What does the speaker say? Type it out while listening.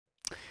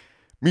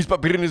Mis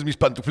papirrines, mis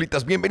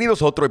pantuflitas,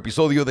 bienvenidos a otro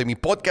episodio de mi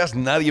podcast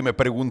Nadie me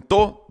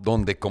preguntó,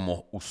 donde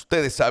como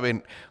ustedes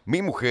saben,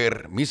 mi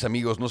mujer, mis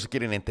amigos no se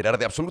quieren enterar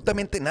de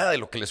absolutamente nada de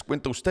lo que les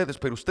cuento a ustedes,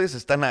 pero ustedes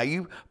están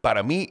ahí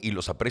para mí y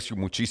los aprecio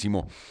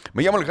muchísimo.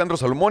 Me llamo Alejandro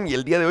Salomón y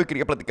el día de hoy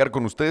quería platicar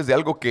con ustedes de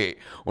algo que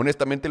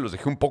honestamente los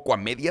dejé un poco a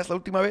medias la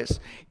última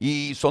vez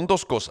y son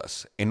dos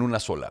cosas en una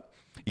sola.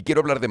 Y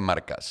quiero hablar de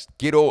marcas.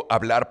 Quiero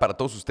hablar para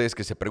todos ustedes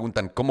que se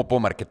preguntan cómo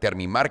puedo marketear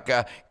mi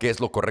marca, qué es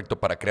lo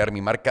correcto para crear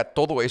mi marca.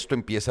 Todo esto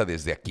empieza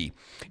desde aquí.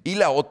 Y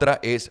la otra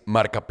es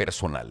marca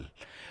personal.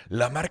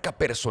 La marca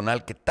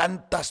personal que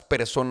tantas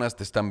personas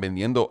te están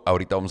vendiendo,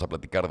 ahorita vamos a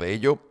platicar de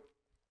ello.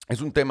 Es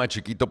un tema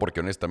chiquito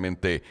porque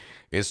honestamente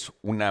es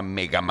una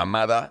mega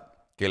mamada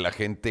que la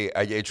gente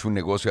haya hecho un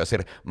negocio de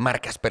hacer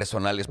marcas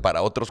personales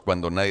para otros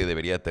cuando nadie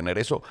debería tener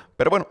eso.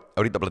 Pero bueno,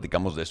 ahorita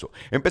platicamos de eso.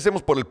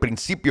 Empecemos por el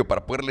principio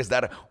para poderles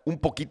dar un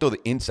poquito de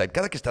insight.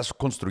 Cada que estás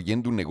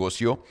construyendo un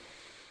negocio,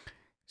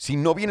 si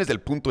no vienes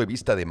del punto de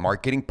vista de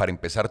marketing, para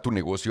empezar tu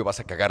negocio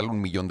vas a cagarlo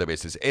 1,000,000 de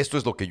veces. Esto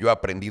es lo que yo he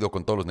aprendido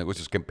con todos los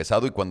negocios que he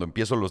empezado y cuando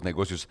empiezo los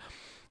negocios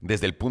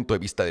desde el punto de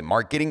vista de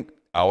marketing,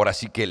 ahora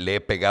sí que le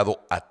he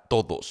pegado a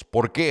todos.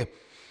 ¿Por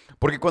qué?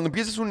 Porque cuando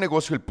empiezas un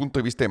negocio desde el punto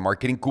de vista de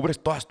marketing, cubres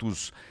todas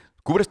tus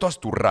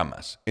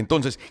ramas.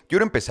 Entonces,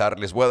 quiero empezar,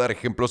 les voy a dar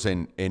ejemplos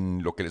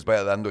en lo que les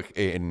vaya dando,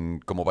 en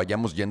cómo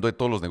vayamos yendo de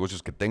todos los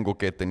negocios que tengo,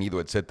 que he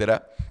tenido,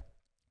 etcétera,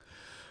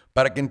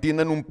 para que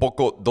entiendan un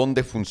poco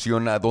dónde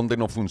funciona, dónde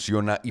no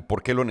funciona y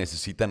por qué lo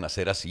necesitan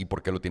hacer así,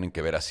 por qué lo tienen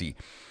que ver así.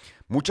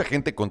 Mucha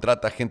gente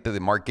contrata gente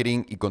de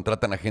marketing y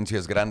contratan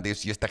agencias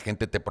grandes y esta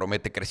gente te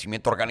promete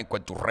crecimiento orgánico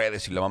en tus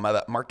redes y la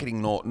mamada.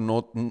 Marketing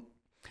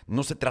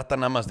no se trata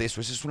nada más de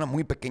eso, esa es una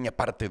muy pequeña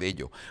parte de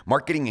ello.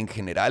 Marketing en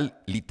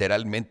general,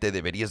 literalmente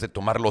deberías de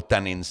tomarlo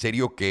tan en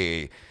serio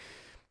que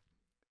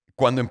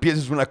cuando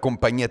empieces una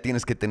compañía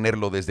tienes que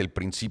tenerlo desde el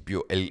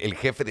principio. El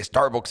jefe de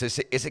Starbucks,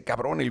 ese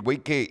cabrón, el güey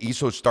que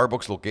hizo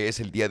Starbucks lo que es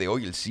el día de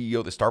hoy, el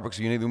CEO de Starbucks,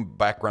 viene de un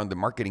background de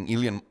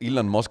marketing.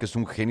 Elon Musk es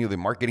un genio de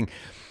marketing.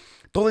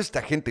 Toda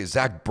esta gente,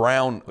 Zach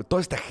Brown,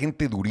 toda esta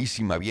gente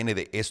durísima viene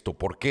de esto.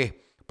 ¿Por qué?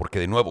 Porque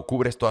de nuevo,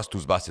 cubres todas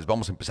tus bases.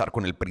 Vamos a empezar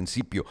con el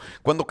principio.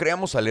 Cuando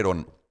creamos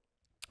Alerón,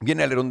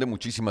 viene Alerón de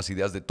muchísimas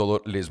ideas de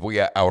todo. Les voy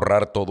a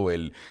ahorrar todo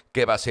el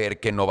qué va a ser,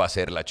 qué no va a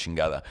ser, la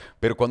chingada.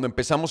 Pero cuando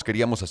empezamos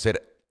queríamos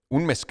hacer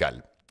un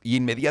mezcal. Y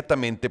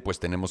inmediatamente pues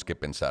tenemos que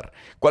pensar,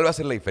 ¿cuál va a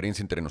ser la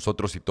diferencia entre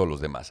nosotros y todos los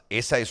demás?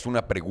 Esa es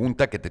una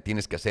pregunta que te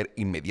tienes que hacer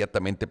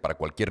inmediatamente para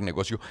cualquier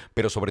negocio,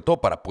 pero sobre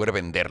todo para poder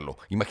venderlo.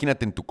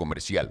 Imagínate en tu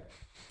comercial.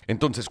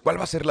 Entonces, ¿cuál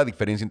va a ser la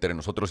diferencia entre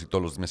nosotros y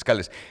todos los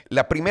mezcales?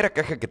 La primera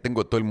caja que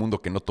tengo de todo el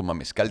mundo que no toma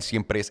mezcal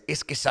siempre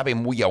es que sabe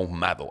muy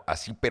ahumado,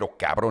 así pero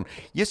cabrón.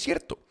 Y es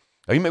cierto.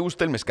 A mí me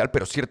gusta el mezcal,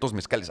 pero ciertos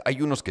mezcales.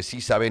 Hay unos que sí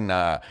saben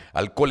a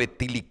alcohol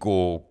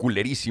etílico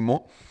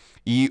culerísimo.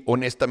 Y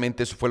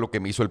honestamente eso fue lo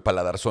que me hizo el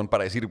paladarzón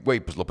para decir,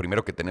 güey, pues lo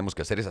primero que tenemos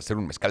que hacer es hacer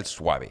un mezcal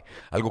suave.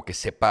 Algo que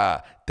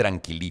sepa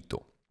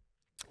tranquilito.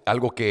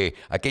 Algo que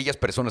aquellas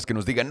personas que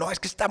nos digan, no, es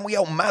que está muy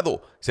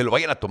ahumado, se lo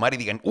vayan a tomar y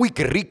digan, uy,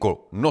 qué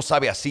rico, no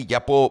sabe así,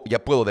 ya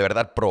puedo de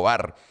verdad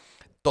probar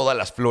todas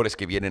las flores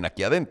que vienen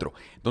aquí adentro.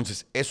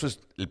 Entonces, eso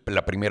es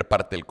la primera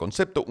parte del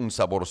concepto, un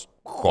sabor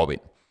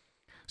joven.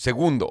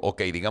 Segundo,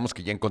 ok, digamos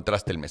que ya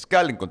encontraste el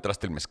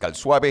mezcal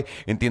suave,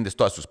 entiendes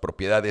todas sus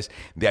propiedades,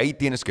 de ahí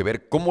tienes que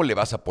ver cómo le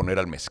vas a poner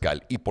al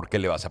mezcal y por qué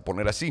le vas a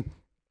poner así.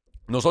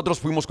 Nosotros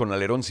fuimos con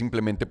Alerón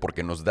simplemente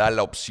porque nos da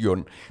la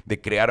opción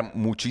de crear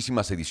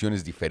muchísimas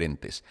ediciones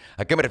diferentes.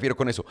 ¿A qué me refiero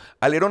con eso?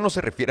 Alerón no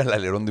se refiere al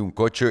alerón de un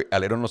coche,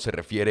 Alerón no se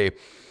refiere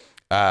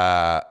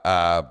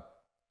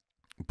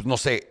no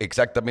sé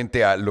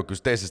exactamente a lo que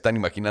ustedes están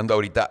imaginando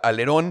ahorita.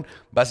 Alerón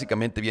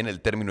básicamente viene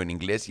el término en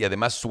inglés y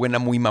además suena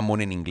muy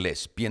mamón en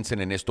inglés.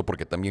 Piensen en esto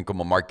porque también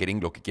como marketing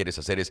lo que quieres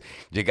hacer es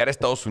llegar a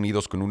Estados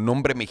Unidos con un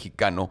nombre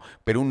mexicano,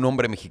 pero un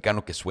nombre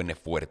mexicano que suene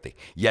fuerte.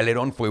 Y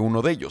Alerón fue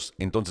uno de ellos.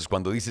 Entonces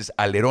cuando dices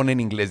alerón en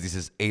inglés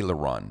dices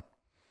aileron.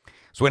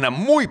 Suena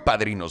muy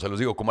padrino, se los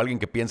digo, como alguien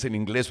que piensa en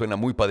inglés suena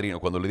muy padrino.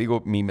 Cuando le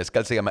digo mi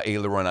mezcal se llama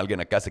aileron, alguien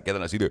acá se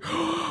quedan así de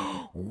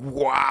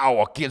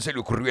 ¡wow! ¿A quién se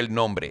le ocurrió el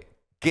nombre?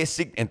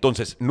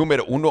 Entonces,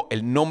 número uno,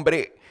 el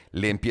nombre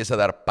le empieza a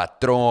dar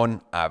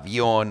patrón,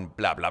 avión,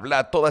 bla, bla,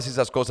 bla, todas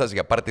esas cosas y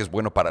aparte es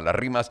bueno para las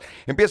rimas.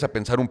 Empieza a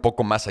pensar un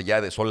poco más allá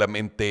de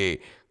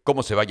solamente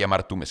cómo se va a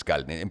llamar tu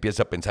mezcal.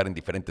 Empieza a pensar en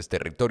diferentes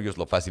territorios,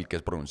 lo fácil que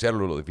es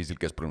pronunciarlo, lo difícil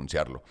que es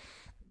pronunciarlo.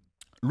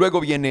 Luego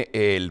viene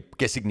el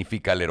qué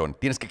significa alerón.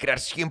 Tienes que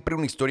crear siempre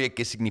una historia de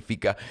qué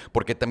significa,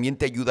 porque también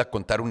te ayuda a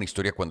contar una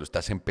historia cuando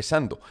estás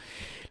empezando.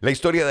 La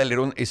historia de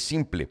alerón es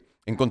simple.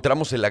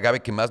 Encontramos el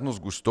agave que más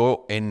nos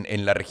gustó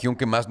en la región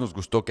que más nos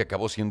gustó, que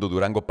acabó siendo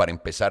Durango para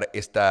empezar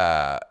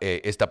esta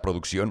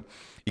producción.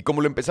 Y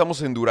como lo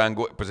empezamos en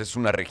Durango, pues es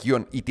una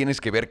región y tienes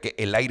que ver que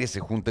el aire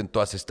se junta en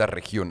todas estas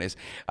regiones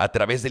a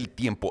través del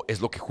tiempo. Es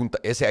lo que junta,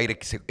 ese aire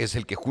es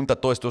el que junta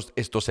todos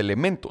estos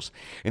elementos.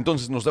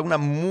 Entonces nos da una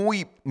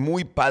muy,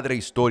 muy padre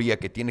historia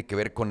que tiene que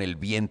ver con el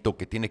viento,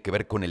 que tiene que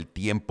ver con el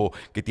tiempo,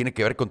 que tiene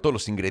que ver con todos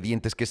los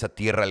ingredientes que esa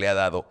tierra le ha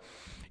dado.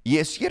 Y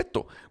es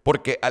cierto,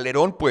 porque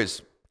alerón,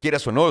 pues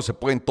quieras o no, se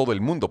puede en todo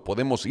el mundo.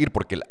 Podemos ir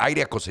porque el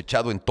aire ha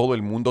cosechado en todo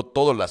el mundo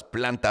todas las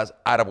plantas,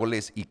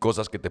 árboles y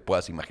cosas que te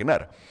puedas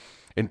imaginar.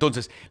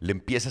 Entonces, le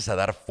empiezas a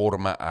dar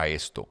forma a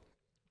esto.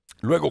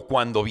 Luego,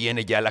 cuando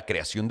viene ya la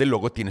creación del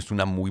logo, tienes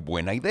una muy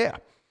buena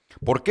idea.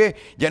 ¿Por qué?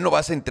 Ya no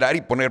vas a entrar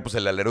y poner pues,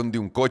 el alerón de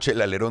un coche,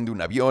 el alerón de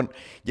un avión.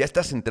 Ya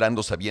estás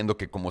entrando sabiendo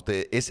que como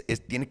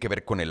tiene que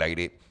ver con el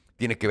aire,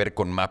 tiene que ver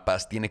con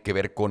mapas, tiene que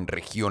ver con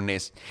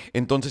regiones.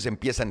 Entonces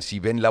empiezan, si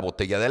ven la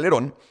botella de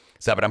alerón,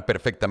 sabrán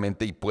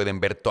perfectamente y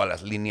pueden ver todas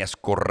las líneas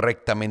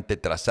correctamente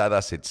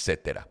trazadas,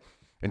 etcétera.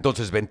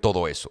 Entonces ven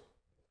todo eso.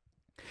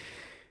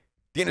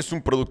 Tienes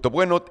un producto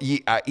bueno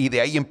y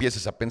de ahí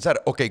empiezas a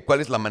pensar, ok, ¿cuál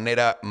es la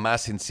manera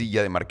más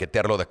sencilla de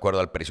marketearlo de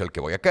acuerdo al precio al que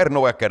voy a caer? No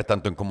voy a caer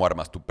tanto en cómo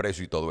armas tu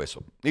precio y todo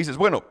eso. Y dices,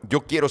 bueno,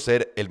 yo quiero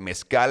ser el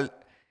mezcal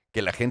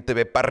que la gente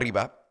ve para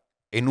arriba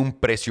en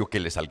un precio que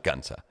les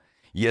alcanza.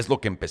 Y es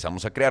lo que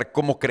empezamos a crear.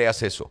 ¿Cómo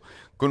creas eso?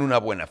 Con una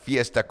buena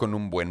fiesta, con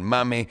un buen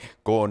mame,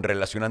 con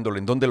relacionándolo.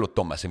 ¿En dónde lo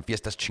tomas? En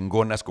fiestas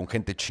chingonas, con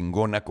gente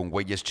chingona, con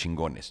güeyes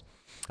chingones.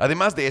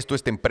 Además de esto,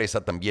 esta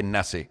empresa también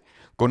nace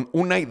con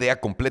una idea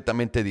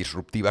completamente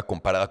disruptiva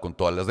comparada con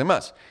todas las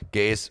demás,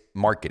 que es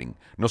marketing.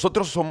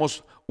 Nosotros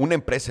somos una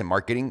empresa de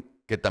marketing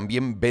que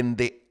también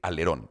vende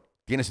alerón.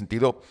 ¿Tiene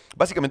sentido?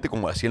 Básicamente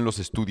como hacían los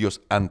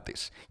estudios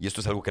antes. Y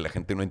esto es algo que la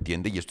gente no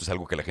entiende y esto es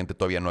algo que la gente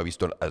todavía no ha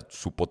visto a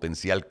su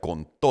potencial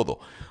con todo.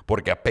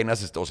 Porque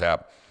apenas,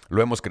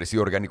 lo hemos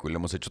crecido orgánico y lo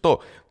hemos hecho todo.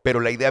 Pero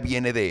la idea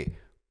viene de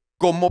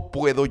cómo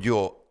puedo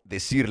yo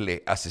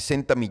decirle a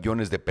 60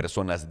 millones de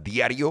personas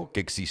diario que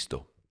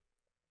existo.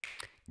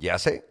 Ya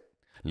sé.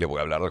 Le voy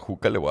a hablar al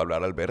Juca, le voy a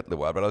hablar al Bert, le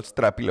voy a hablar al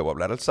Strapi, le voy a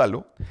hablar al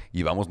Salo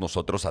y vamos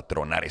nosotros a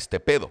tronar este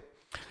pedo.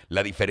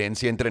 La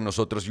diferencia entre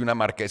nosotros y una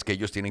marca es que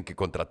ellos tienen que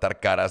contratar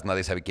caras,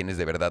 nadie sabe quién es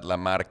de verdad la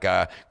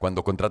marca.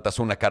 Cuando contratas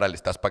una cara le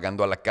estás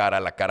pagando a la cara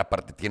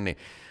aparte tiene...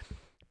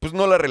 Pues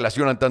no la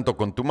relacionan tanto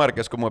con tu marca,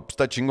 es como, pues,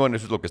 está chingón,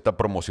 eso es lo que está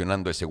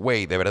promocionando ese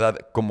güey. De verdad,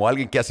 como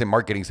alguien que hace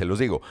marketing, se los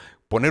digo,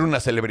 poner una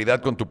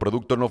celebridad con tu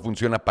producto no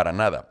funciona para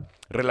nada.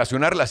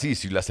 Relacionarla sí,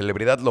 si la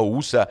celebridad lo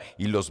usa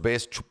y los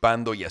ves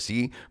chupando y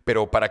así,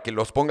 pero para que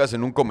los pongas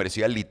en un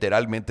comercial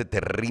literalmente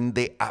te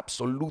rinde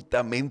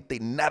absolutamente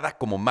nada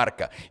como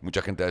marca. Y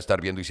mucha gente va a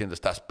estar viendo y diciendo,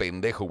 estás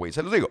pendejo, güey.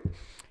 Se los digo,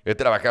 he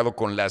trabajado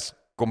con las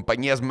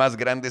compañías más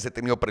grandes, he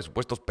tenido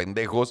presupuestos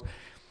pendejos.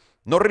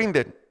 No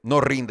rinde.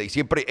 Y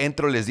siempre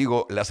entro, les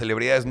digo, las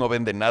celebridades no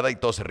venden nada y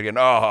todos se ríen.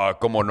 Ah,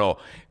 ¿cómo no?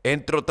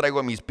 Entro, traigo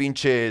a mis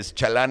pinches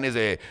chalanes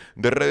de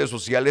redes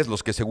sociales,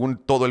 los que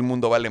según todo el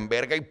mundo valen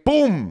verga y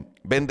 ¡pum!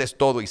 Vendes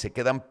todo y se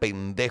quedan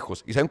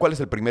pendejos. ¿Y saben cuál es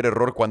el primer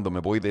error cuando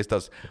me voy de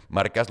estas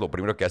marcas? Lo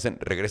primero que hacen,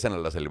 regresan a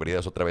las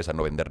celebridades otra vez a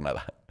no vender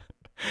nada.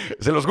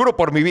 Se los juro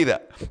por mi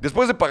vida.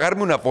 Después de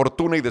pagarme una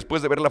fortuna y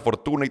después de ver la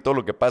fortuna y todo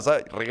lo que pasa,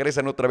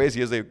 regresan otra vez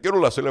y es de,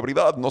 quiero la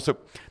celebridad. No sé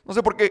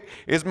por qué.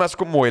 Es más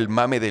como el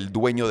mame del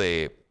dueño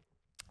de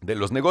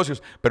los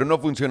negocios, pero no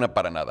funciona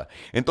para nada.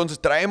 Entonces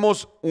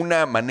traemos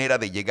una manera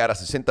de llegar a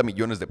 60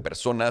 millones de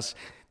personas.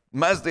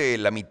 Más de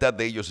la mitad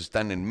de ellos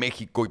están en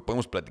México y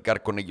podemos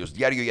platicar con ellos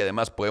diario y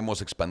además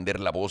podemos expandir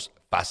la voz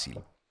fácil.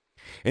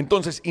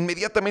 Entonces,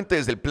 inmediatamente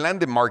desde el plan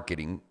de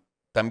marketing,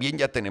 también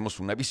ya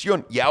tenemos una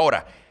visión. Y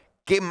ahora,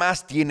 ¿qué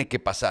más tiene que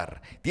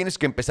pasar? Tienes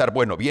que empezar,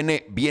 bueno,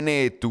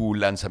 viene tu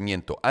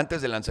lanzamiento.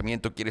 Antes del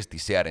lanzamiento quieres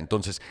tisear,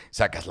 entonces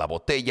sacas la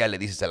botella, le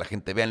dices a la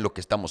gente, vean lo que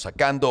estamos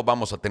sacando,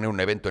 vamos a tener un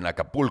evento en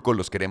Acapulco,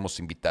 los queremos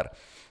invitar.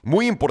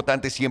 Muy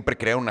importante siempre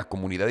crear una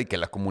comunidad y que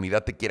la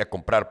comunidad te quiera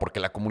comprar, porque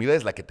la comunidad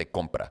es la que te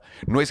compra,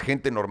 no es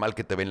gente normal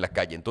que te ve en la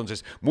calle.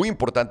 Entonces, muy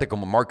importante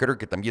como marketer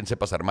que también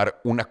sepas armar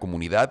una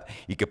comunidad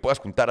y que puedas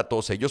juntar a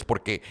todos ellos,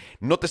 porque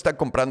no te están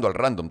comprando al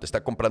random, te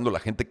está comprando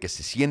la gente que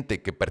se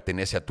siente que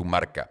pertenece a tu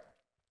marca.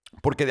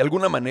 Porque de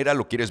alguna manera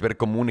lo quieres ver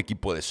como un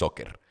equipo de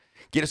soccer.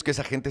 Quieres que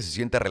esa gente se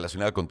sienta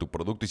relacionada con tu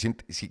producto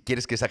y si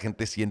quieres que esa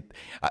gente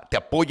te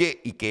apoye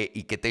y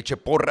que te eche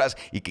porras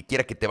y que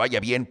quiera que te vaya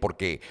bien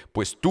porque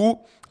pues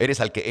tú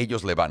eres al que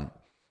ellos le van.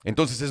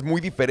 Entonces es muy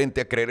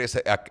diferente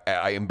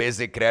en vez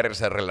de crear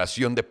esa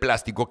relación de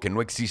plástico que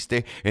no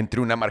existe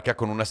entre una marca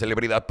con una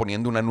celebridad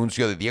poniendo un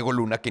anuncio de Diego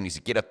Luna que ni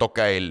siquiera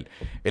toca el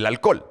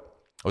alcohol.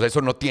 O sea,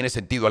 eso no tiene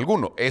sentido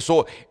alguno.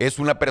 Eso es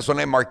una persona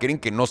de marketing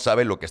que no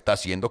sabe lo que está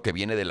haciendo, que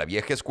viene de la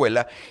vieja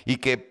escuela y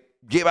que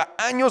lleva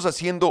años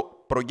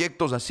haciendo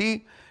proyectos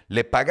así.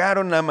 Le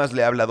pagaron, nada más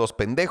le habla a dos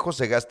pendejos,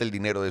 se gasta el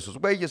dinero de esos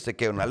güeyes, se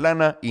queda una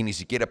lana y ni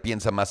siquiera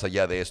piensa más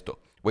allá de esto.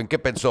 ¿O en qué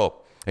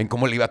pensó? ¿En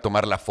cómo le iba a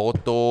tomar la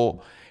foto?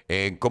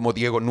 ¿En cómo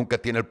Diego nunca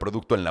tiene el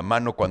producto en la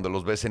mano cuando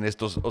los ves en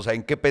estos? O sea,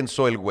 ¿en qué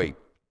pensó el güey?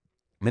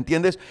 ¿Me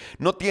entiendes?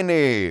 No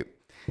tiene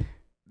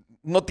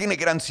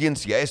gran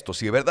ciencia esto.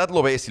 Si de verdad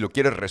lo ves y lo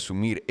quieres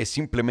resumir, es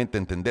simplemente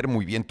entender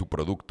muy bien tu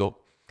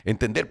producto,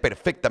 entender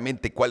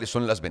perfectamente cuáles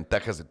son las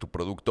ventajas de tu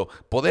producto,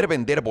 poder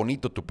vender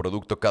bonito tu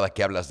producto cada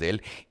que hablas de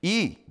él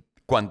y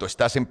cuando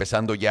estás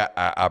empezando ya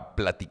a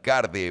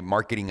platicar de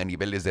marketing a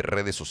niveles de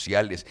redes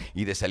sociales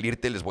y de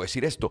salirte, les voy a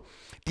decir esto.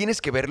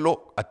 Tienes que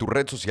verlo a tu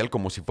red social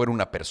como si fuera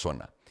una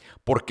persona.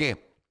 ¿Por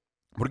qué?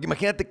 Porque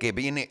imagínate que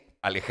viene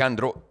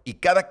Alejandro y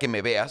cada que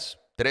me veas,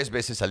 3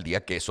 veces al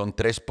día, que son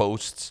 3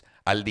 posts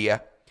al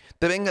día,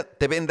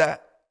 te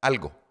venda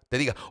algo. Te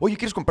diga, oye,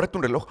 ¿quieres comprarte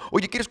un reloj?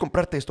 Oye, ¿quieres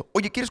comprarte esto?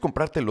 Oye, ¿quieres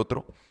comprarte el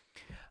otro?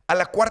 A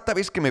la cuarta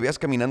vez que me veas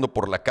caminando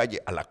por la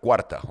calle, a la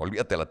cuarta,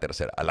 olvídate de la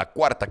tercera, a la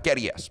cuarta, ¿qué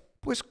harías?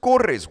 Pues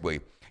corres,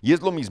 güey. Y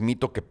es lo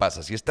mismito que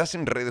pasa. Si estás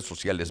en redes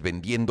sociales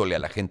vendiéndole a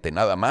la gente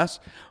nada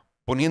más,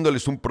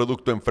 poniéndoles un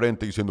producto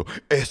enfrente y diciendo,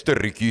 este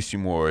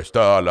riquísimo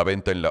está a la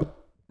venta en la...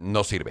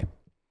 No sirve.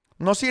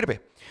 No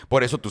sirve.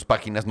 Por eso tus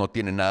páginas no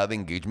tienen nada de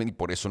engagement y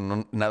por eso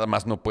nada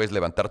más no puedes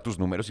levantar tus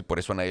números y por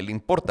eso a nadie le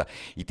importa.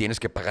 Y tienes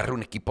que pagarle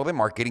un equipo de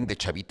marketing de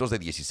chavitos de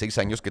 16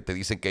 años que te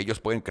dicen que ellos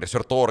pueden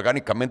crecer todo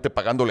orgánicamente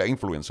pagándole a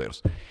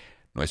influencers.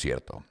 No es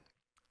cierto.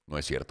 No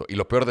es cierto. Y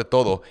lo peor de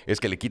todo es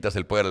que le quitas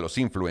el poder a los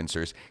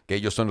influencers, que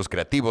ellos son los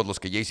creativos,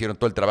 los que ya hicieron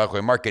todo el trabajo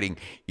de marketing,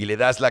 y le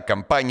das la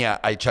campaña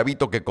al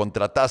chavito que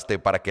contrataste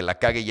para que la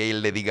cague y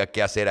él le diga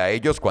qué hacer a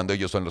ellos cuando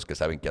ellos son los que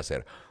saben qué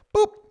hacer.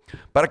 ¡Pup!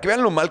 Para que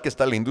vean lo mal que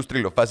está la industria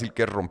y lo fácil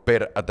que es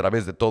romper a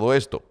través de todo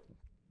esto.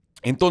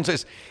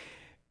 Entonces,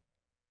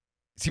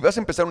 si vas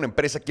a empezar una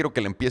empresa, quiero que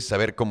la empieces a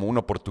ver como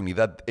una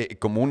oportunidad,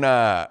 como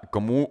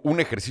un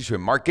ejercicio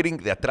de marketing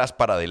de atrás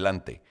para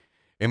adelante.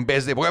 En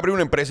vez de voy a abrir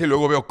una empresa y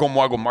luego veo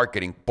cómo hago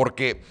marketing.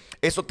 Porque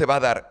eso te va a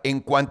dar,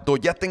 en cuanto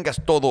ya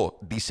tengas todo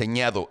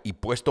diseñado y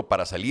puesto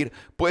para salir,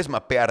 puedes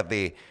mapear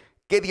de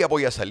qué día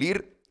voy a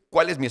salir,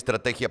 cuál es mi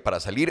estrategia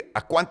para salir,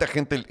 a cuánta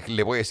gente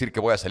le voy a decir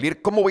que voy a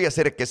salir, cómo voy a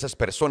hacer que esas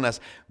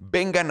personas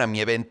vengan a mi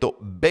evento,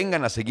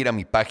 vengan a seguir a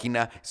mi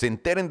página, se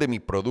enteren de mi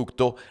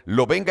producto,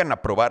 lo vengan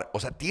a probar. O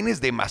sea,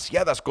 tienes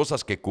demasiadas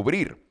cosas que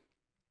cubrir.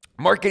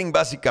 Marketing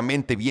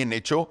básicamente bien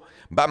hecho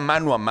va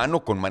mano a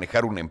mano con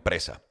manejar una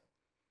empresa.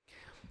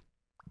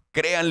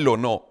 Créanlo o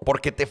no,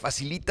 porque te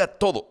facilita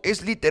todo.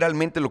 Es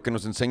literalmente lo que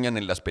nos enseñan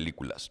en las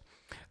películas.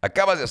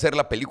 Acabas de hacer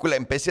la película,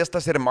 empecé hasta a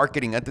hacer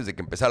marketing antes de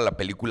que empezara la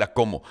película.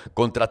 ¿Cómo?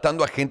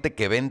 Contratando a gente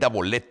que venda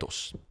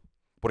boletos.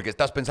 Porque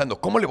estás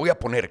pensando, ¿cómo le voy a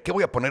poner? ¿Qué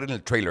voy a poner en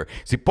el trailer?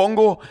 Si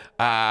pongo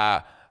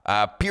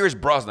a Pierce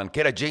Brosnan, que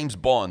era James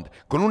Bond,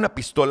 con una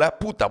pistola,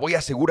 puta, voy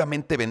a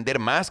seguramente vender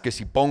más que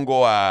si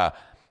pongo a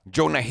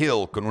Jonah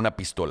Hill con una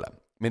pistola.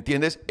 ¿Me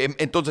entiendes?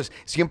 Entonces,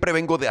 siempre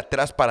vengo de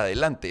atrás para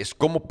adelante. Es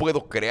cómo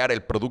puedo crear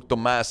el producto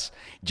más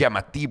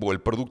llamativo,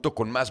 el producto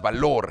con más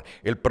valor,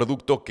 el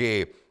producto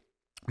que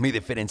me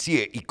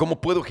diferencie y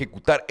cómo puedo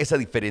ejecutar esa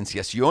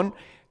diferenciación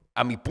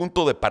a mi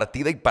punto de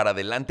partida y para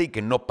adelante y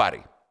que no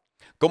pare.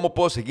 ¿Cómo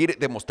puedo seguir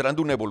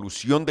demostrando una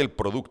evolución del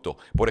producto?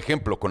 Por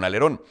ejemplo, con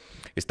Alerón,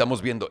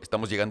 estamos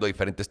llegando a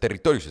diferentes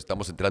territorios,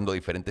 estamos entrando a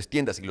diferentes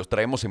tiendas y los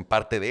traemos en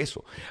parte de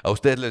eso. A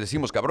ustedes les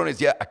decimos, cabrones,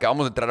 ya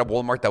acabamos de entrar a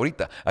Walmart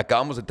ahorita,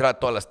 acabamos de entrar a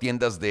todas las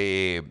tiendas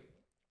de...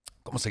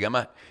 ¿Cómo se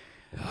llama?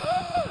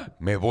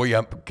 Me voy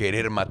a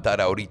querer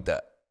matar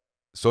ahorita.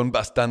 Son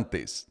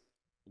bastantes.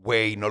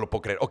 Güey, no lo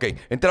puedo creer. Ok,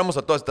 entramos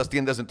a todas estas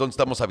tiendas, entonces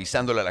estamos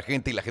avisándole a la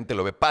gente y la gente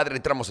lo ve padre.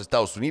 Entramos a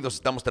Estados Unidos,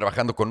 estamos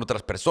trabajando con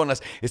otras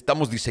personas,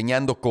 estamos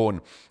diseñando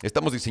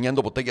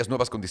botellas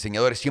nuevas con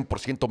diseñadores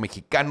 100%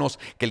 mexicanos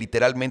que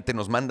literalmente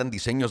nos mandan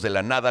diseños de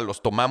la nada,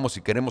 los tomamos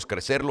y queremos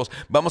crecerlos.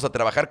 Vamos a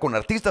trabajar con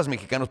artistas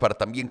mexicanos para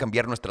también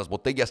cambiar nuestras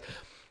botellas.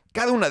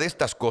 Cada una de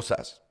estas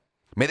cosas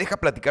me deja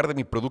platicar de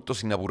mi producto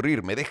sin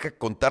aburrir, me deja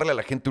contarle a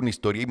la gente una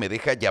historia y me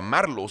deja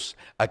llamarlos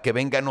a que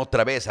vengan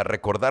otra vez, a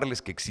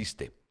recordarles que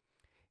existe.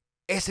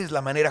 Esa es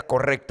la manera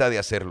correcta de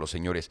hacerlo,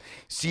 señores.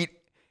 Si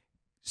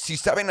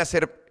quieren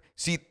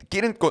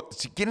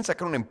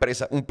sacar una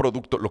empresa, un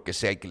producto, lo que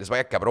sea, y que les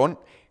vaya cabrón,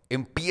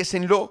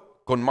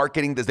 empiécenlo con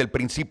marketing desde el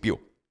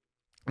principio.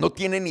 No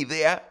tienen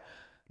idea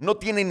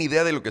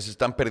de lo que se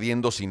están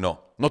perdiendo si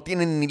no. No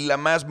tienen ni la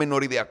más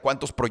menor idea.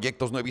 ¿Cuántos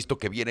proyectos no he visto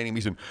que vienen y me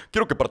dicen,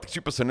 quiero que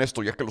participes en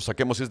esto, ya que lo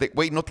saquemos? Es de,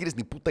 güey, no tienes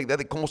ni puta idea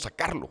de cómo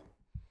sacarlo.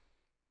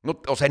 No,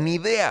 o sea, ni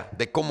idea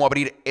de cómo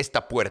abrir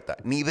esta puerta,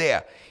 ni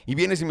idea. Y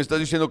vienes y me estás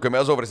diciendo que me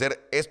vas a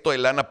ofrecer esto de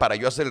lana para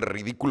yo hacer el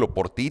ridículo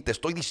por ti. Te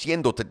estoy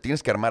diciendo, te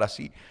tienes que armar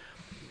así.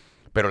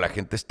 Pero la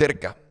gente es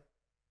terca.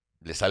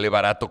 Le sale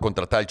barato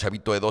contratar al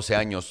chavito de 12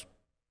 años.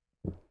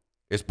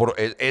 Es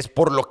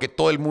por lo que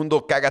todo el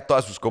mundo caga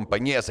todas sus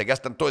compañías. Se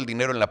gastan todo el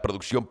dinero en la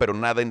producción, pero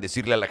nada en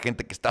decirle a la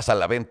gente que estás a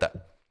la venta.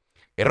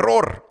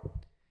 ¡Error!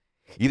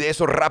 Y de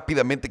eso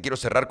rápidamente quiero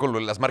cerrar con lo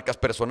de las marcas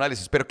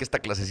personales. Espero que esta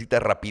clasecita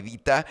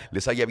rapidita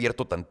les haya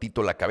abierto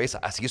tantito la cabeza.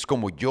 Así es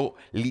como yo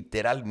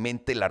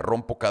literalmente la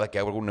rompo cada que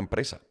hago una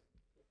empresa.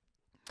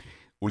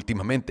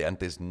 Últimamente,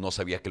 antes no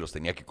sabía que los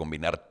tenía que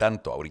combinar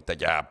tanto. Ahorita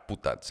ya,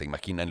 puta, se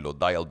imaginan lo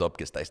dialed up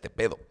que está este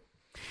pedo.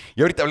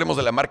 Y ahorita hablemos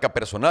de la marca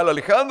personal.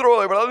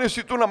 Alejandro, de verdad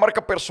necesito una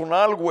marca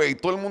personal, güey.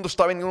 Todo el mundo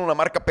está vendiendo una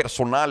marca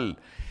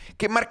personal.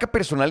 ¿Qué marca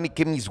personal ni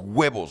qué mis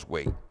huevos,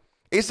 güey?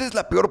 Esa es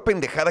la peor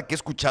pendejada que he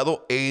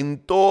escuchado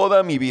en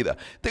toda mi vida.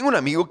 Tengo un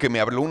amigo que me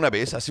habló una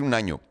vez, hace un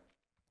año.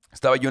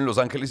 Estaba yo en Los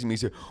Ángeles y me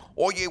dice,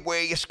 oye,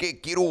 güey, es que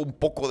quiero un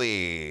poco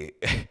de...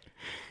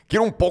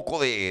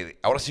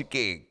 ahora sí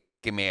que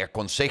me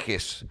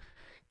aconsejes.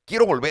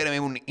 Quiero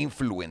volverme un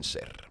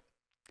influencer.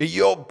 Y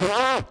yo,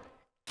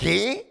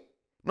 ¿qué?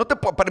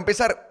 Para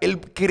empezar, el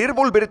querer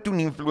volverte un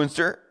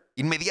influencer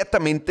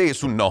inmediatamente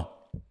es un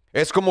no.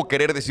 Es como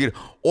querer decir,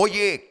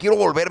 oye, quiero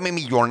volverme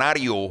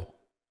millonario.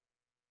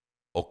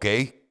 ¿Ok?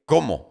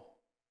 ¿Cómo?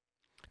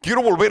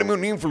 Quiero volverme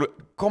un influencer.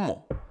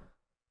 ¿Cómo?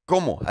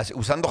 ¿Cómo?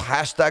 ¿Usando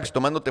hashtags,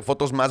 tomándote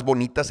fotos más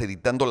bonitas,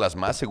 editándolas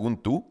más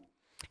según tú?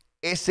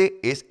 Ese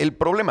es el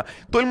problema.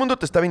 Todo el mundo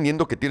te está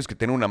vendiendo que tienes que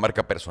tener una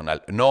marca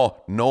personal.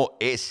 No, no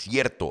es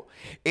cierto.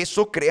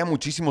 Eso crea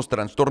muchísimos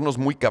trastornos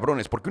muy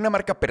cabrones, porque una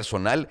marca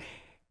personal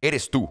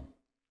eres tú.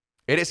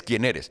 Eres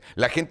quien eres.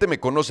 La gente me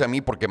conoce a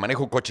mí porque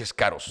manejo coches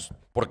caros,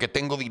 porque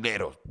tengo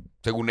dinero,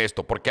 según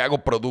esto, porque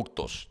hago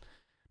productos.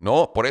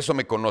 ¿No? Por eso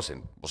me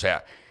conocen. O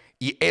sea,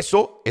 y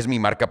eso es mi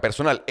marca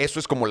personal. Eso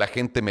es como la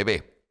gente me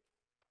ve.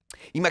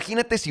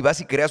 Imagínate si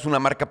vas y creas una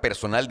marca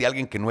personal de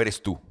alguien que no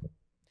eres tú.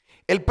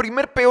 El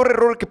primer peor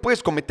error que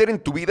puedes cometer en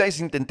tu vida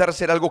es intentar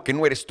hacer algo que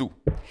no eres tú.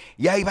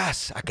 Y ahí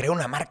vas a crear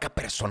una marca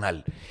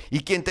personal. Y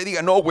quien te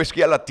diga, no, pues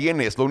que ya la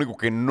tienes, lo único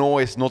que no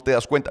te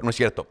das cuenta. No es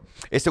cierto.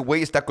 Ese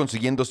güey está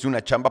consiguiéndose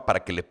una chamba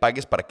para que le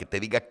pagues, para que te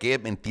diga qué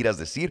mentiras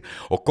decir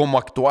o cómo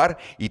actuar.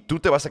 Y tú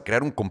te vas a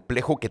crear un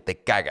complejo que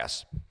te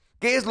cagas.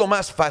 ¿Qué es lo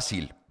más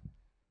fácil?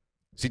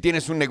 Si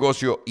tienes un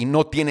negocio y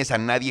no tienes a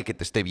nadie que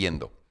te esté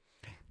viendo,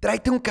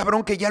 tráete un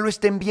cabrón que ya lo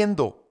estén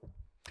viendo.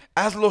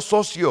 Hazlo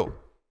socio.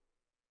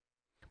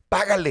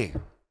 Págale.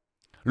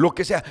 Lo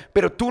que sea.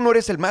 Pero tú no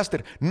eres el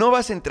máster. No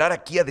vas a entrar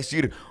aquí a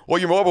decir,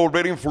 oye, me voy a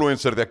volver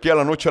influencer de aquí a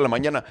la noche a la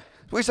mañana.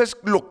 Pues ¿sabes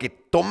lo que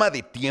toma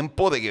de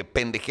tiempo de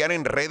pendejear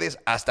en redes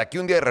hasta que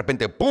un día de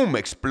repente, ¡pum!,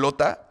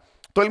 explota?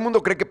 Todo el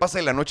mundo cree que pasa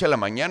de la noche a la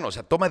mañana. O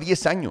sea, toma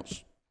 10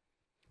 años.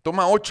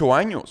 Toma 8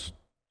 años.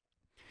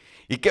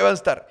 ¿Y qué va a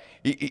estar?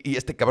 Y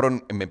este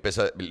cabrón me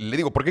empieza, le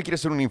digo, ¿por qué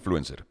quieres ser un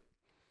influencer?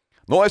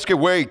 No, es que,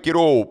 güey,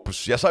 quiero,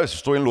 pues ya sabes,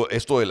 estoy en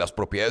esto de las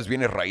propiedades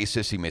bienes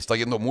raíces y me está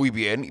yendo muy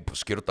bien y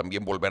pues quiero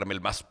también volverme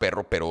el más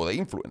perro, pero de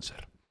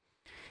influencer.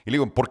 Y le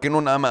digo, ¿por qué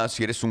no nada más,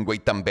 si eres un güey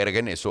tan verga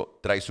en eso,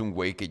 traes un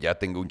güey que ya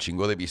tenga un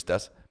chingo de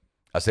vistas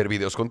a hacer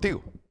videos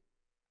contigo?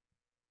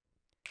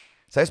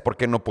 ¿Sabes por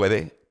qué no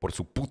puede? Por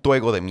su puto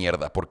ego de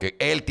mierda, porque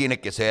él tiene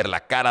que ser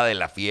la cara de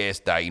la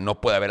fiesta y no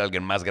puede haber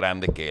alguien más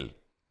grande que él.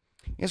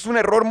 Es un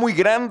error muy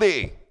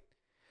grande.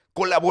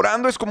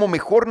 Colaborando es como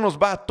mejor nos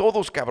va a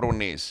todos,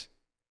 cabrones.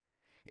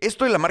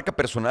 Esto de la marca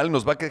personal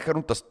nos va a dejar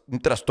un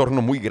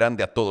trastorno muy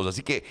grande a todos.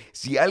 Así que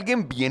si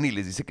alguien viene y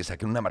les dice que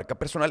saquen una marca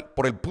personal,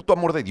 por el puto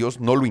amor de Dios,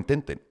 no lo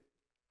intenten.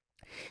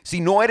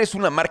 Si no eres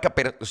una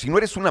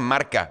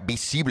marca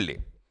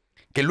visible,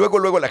 que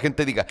luego la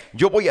gente diga,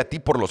 yo voy a ti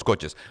por los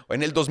coches.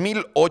 En el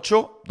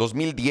 2008,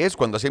 2010,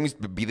 cuando hacía mis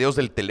videos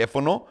del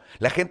teléfono,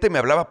 la gente me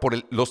hablaba por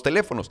los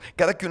teléfonos.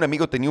 Cada que un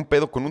amigo tenía un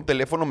pedo con un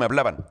teléfono, me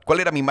hablaban.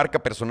 ¿Cuál era mi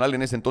marca personal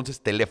en ese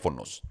entonces?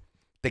 Teléfonos,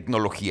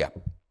 tecnología.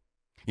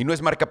 Y no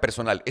es marca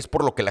personal, es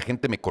por lo que la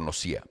gente me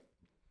conocía.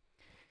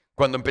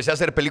 Cuando empecé a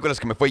hacer películas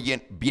que me fue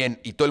bien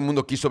y todo el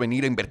mundo quiso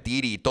venir a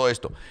invertir y todo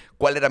esto,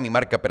 ¿cuál era mi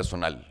marca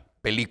personal?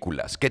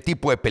 Películas. ¿Qué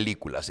tipo de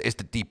películas?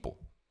 Este tipo.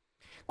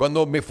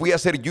 Cuando me fui a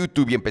hacer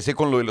YouTube y empecé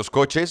con lo de los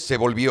coches, se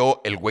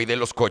volvió el güey de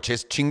los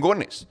coches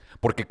chingones,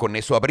 porque con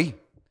eso abrí,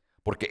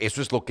 porque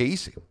eso es lo que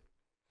hice.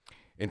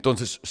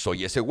 Entonces,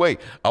 soy ese güey.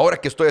 Ahora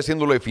que estoy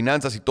haciendo lo de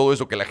finanzas y todo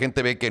eso, que la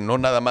gente ve que no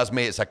nada más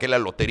me saqué la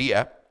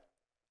lotería,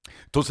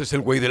 entonces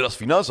el güey de las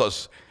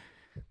finanzas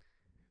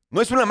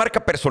no es una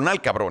marca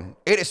personal, cabrón.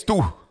 Eres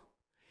tú.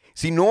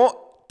 Si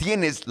no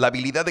tienes la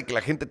habilidad de que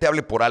la gente te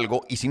hable por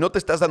algo y si no te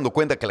estás dando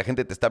cuenta que la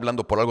gente te está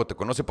hablando por algo, te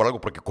conoce por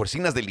algo, porque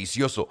cocinas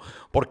delicioso,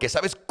 porque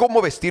sabes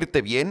cómo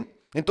vestirte bien,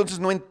 entonces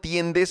no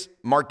entiendes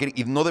marketing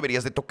y no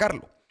deberías de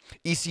tocarlo.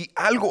 Y si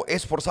algo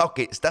es forzado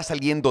que está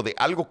saliendo de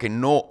algo que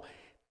no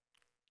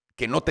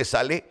te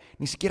sale,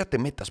 ni siquiera te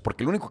metas,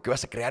 porque lo único que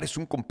vas a crear es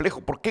un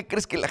complejo. ¿Por qué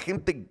crees que la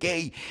gente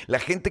gay, la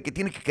gente que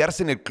tiene que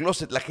quedarse en el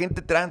closet, la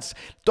gente trans,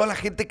 toda la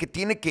gente que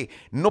tiene que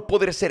no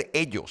poder ser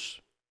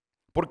ellos?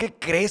 ¿Por qué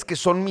crees que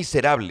son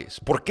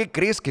miserables? ¿Por qué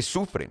crees que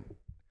sufren?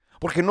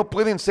 Porque no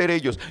pueden ser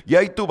ellos. Y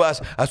ahí tú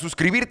vas a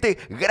suscribirte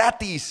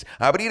gratis,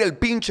 a abrir el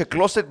pinche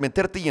closet,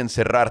 meterte y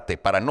encerrarte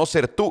para no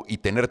ser tú y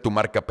tener tu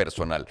marca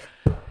personal.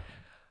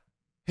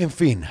 En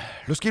fin,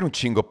 los quiero un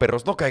chingo,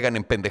 perros. No caigan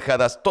en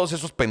pendejadas. Todos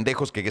esos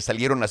pendejos que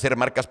salieron a hacer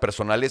marcas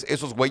personales,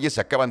 esos güeyes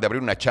se acaban de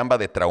abrir una chamba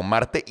de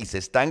traumarte y se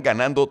están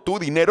ganando tu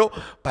dinero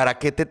para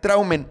que te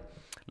traumen.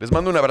 Les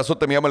mando un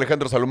abrazote, me llamo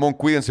Alejandro Salomón,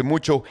 cuídense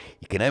mucho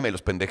y que nadie me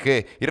los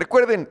pendejee. Y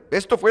recuerden,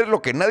 esto fue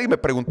lo que nadie me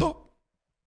preguntó.